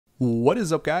What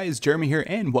is up, guys? Jeremy here,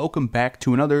 and welcome back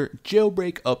to another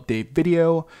jailbreak update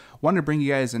video. Wanted to bring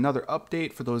you guys another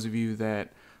update for those of you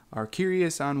that are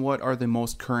curious on what are the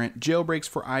most current jailbreaks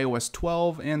for iOS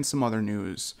 12 and some other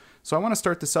news. So I want to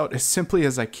start this out as simply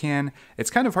as I can.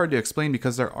 It's kind of hard to explain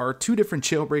because there are two different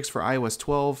jailbreaks for iOS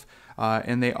 12,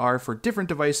 and they are for different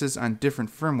devices on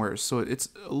different firmwares. So it's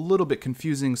a little bit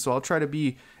confusing, so I'll try to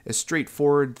be as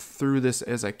straightforward through this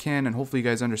as I can, and hopefully you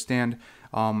guys understand.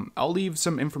 I'll leave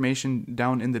some information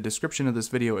down in the description of this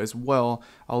video as well.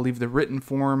 I'll leave the written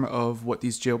form of what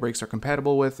these jailbreaks are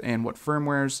compatible with and what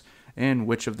firmwares and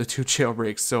which of the two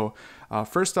jailbreaks. So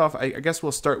first off, I guess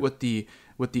we'll start with the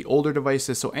older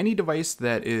devices. So any device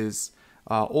that is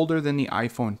older than the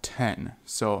iPhone 10.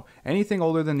 So anything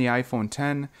older than the iPhone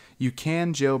 10, you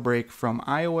can jailbreak from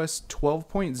iOS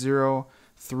 12.0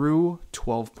 through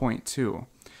 12.2.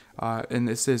 And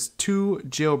this is two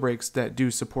jailbreaks that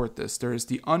do support this. There is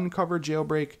the uncovered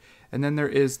jailbreak, and then there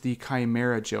is the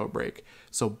Chimera jailbreak.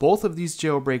 So both of these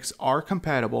jailbreaks are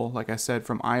compatible, like I said,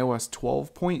 from iOS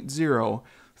 12.0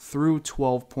 through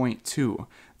 12.2.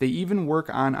 They even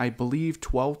work on, I believe,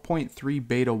 12.3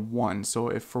 beta 1. So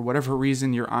if for whatever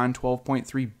reason you're on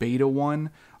 12.3 beta 1,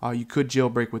 you could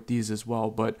jailbreak with these as well.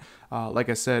 But like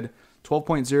I said,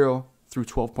 12.0 through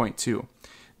 12.2.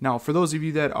 Now, for those of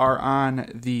you that are on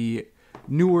the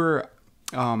newer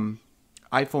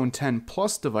iPhone 10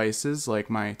 Plus devices,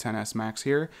 like my XS Max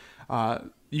here,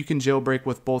 you can jailbreak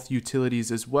with both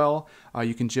utilities as well.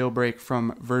 You can jailbreak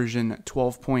from version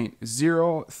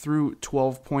 12.0 through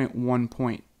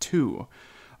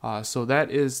 12.1.2. So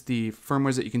that is the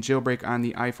firmwares that you can jailbreak on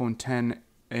the iPhone 10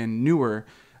 and newer.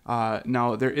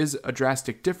 Now, there is a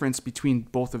drastic difference between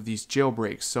both of these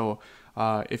jailbreaks. So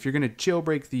if you're going to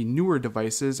jailbreak the newer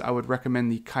devices, I would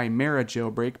recommend the Chimera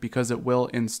jailbreak because it will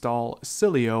install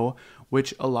SILEO,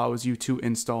 which allows you to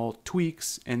install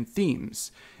tweaks and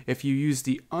themes. If you use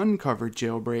the uncovered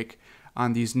jailbreak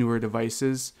on these newer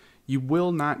devices, you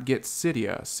will not get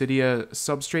CYDIA. CYDIA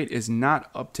substrate is not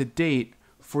up to date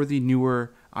for the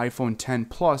newer iPhone 10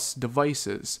 Plus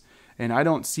devices. And I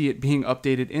don't see it being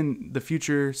updated in the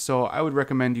future, so I would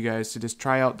recommend you guys to just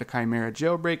try out the Chimera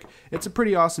jailbreak. It's a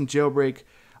pretty awesome jailbreak,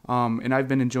 and I've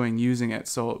been enjoying using it.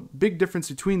 So big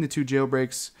difference between the two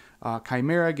jailbreaks.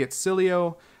 Chimera gets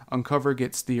SILEO, Uncover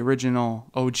gets the original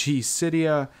OG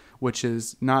CYDIA, which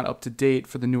is not up to date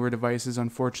for the newer devices,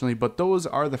 unfortunately, but those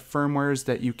are the firmwares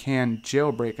that you can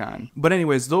jailbreak on. But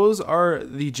anyways, those are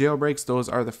the jailbreaks, those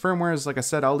are the firmwares. Like I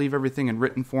said, I'll leave everything in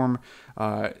written form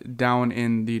down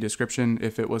in the description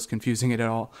if it was confusing at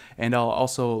all, and I'll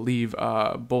also leave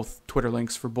both Twitter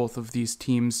links for both of these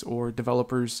teams or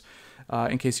developers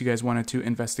in case you guys wanted to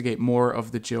investigate more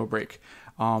of the jailbreak.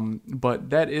 But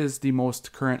that is the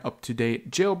most current up-to-date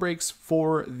jailbreaks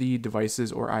for the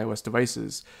devices or iOS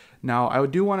devices. Now, I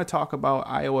do want to talk about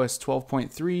iOS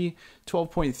 12.3,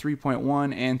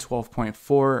 12.3.1, and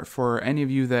 12.4 for any of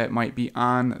you that might be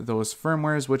on those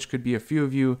firmwares, which could be a few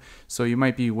of you. So you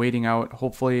might be waiting out,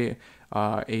 hopefully,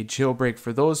 a jailbreak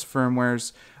for those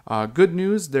firmwares. Good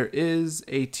news, there is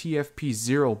a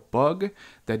tfp0 bug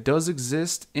that does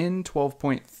exist in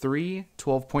 12.3,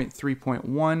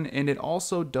 12.3.1, and it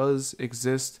also does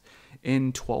exist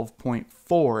in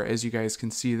 12.4, as you guys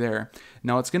can see there.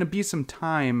 Now, it's going to be some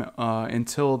time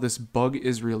until this bug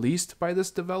is released by this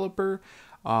developer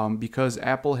because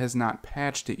Apple has not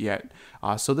patched it yet.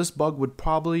 So this bug would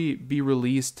probably be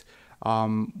released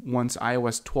once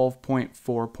iOS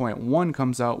 12.4.1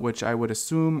 comes out, which I would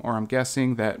assume, or I'm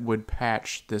guessing, that would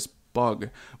patch this bug.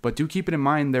 But do keep it in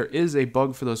mind, there is a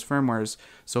bug for those firmwares,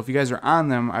 so if you guys are on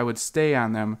them, I would stay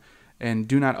on them and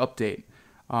do not update.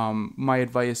 My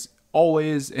advice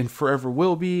always and forever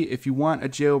will be, if you want a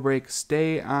jailbreak,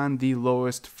 stay on the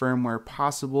lowest firmware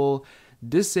possible.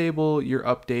 Disable your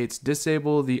updates,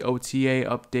 disable the OTA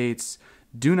updates,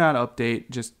 do not update,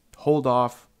 just hold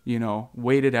off. You know,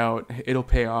 wait it out, it'll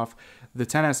pay off. The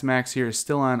XS Max here is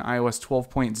still on iOS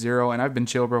 12.0, and I've been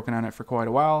jailbroken on it for quite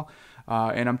a while,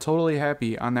 and I'm totally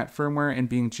happy on that firmware and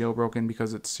being jailbroken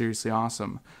because it's seriously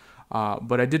awesome.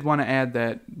 But I did want to add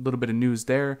that little bit of news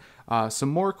there. Some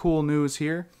more cool news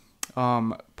here.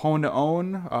 Pwn to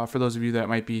Own, for those of you that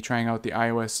might be trying out the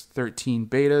iOS 13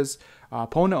 betas,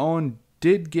 Pwn to Own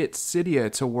did get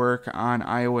CYDIA to work on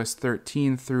iOS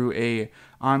 13 through a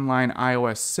online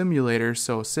iOS simulator,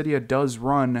 so CYDIA does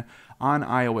run on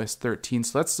iOS 13,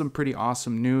 so that's some pretty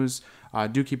awesome news.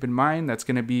 Do keep in mind that's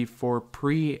going to be for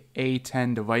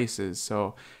pre-A10 devices,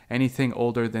 so anything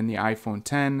older than the iPhone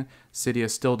 10, CYDIA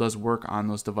still does work on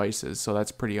those devices, so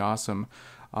that's pretty awesome.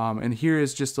 And here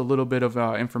is just a little bit of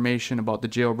information about the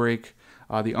jailbreak.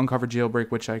 the uncovered jailbreak,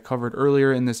 which I covered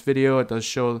earlier in this video. It does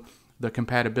show the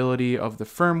compatibility of the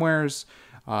firmwares,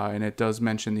 and it does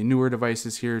mention the newer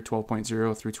devices here,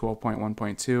 12.0 through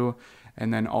 12.1.2.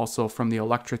 And then also from the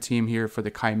Electra team here for the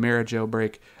Chimera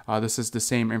jailbreak, this is the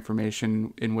same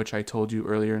information in which I told you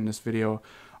earlier in this video.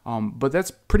 But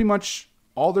that's pretty much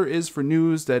all there is for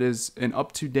news. That is an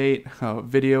up-to-date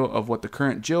video of what the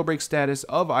current jailbreak status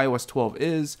of iOS 12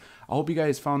 is. I hope you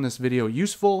guys found this video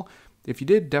useful. If you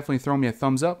did, definitely throw me a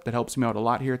thumbs up. That helps me out a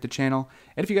lot here at the channel.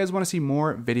 And if you guys want to see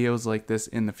more videos like this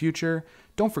in the future,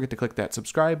 don't forget to click that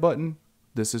subscribe button.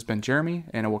 This has been Jeremy,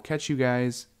 and I will catch you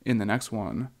guys in the next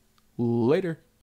one. Later.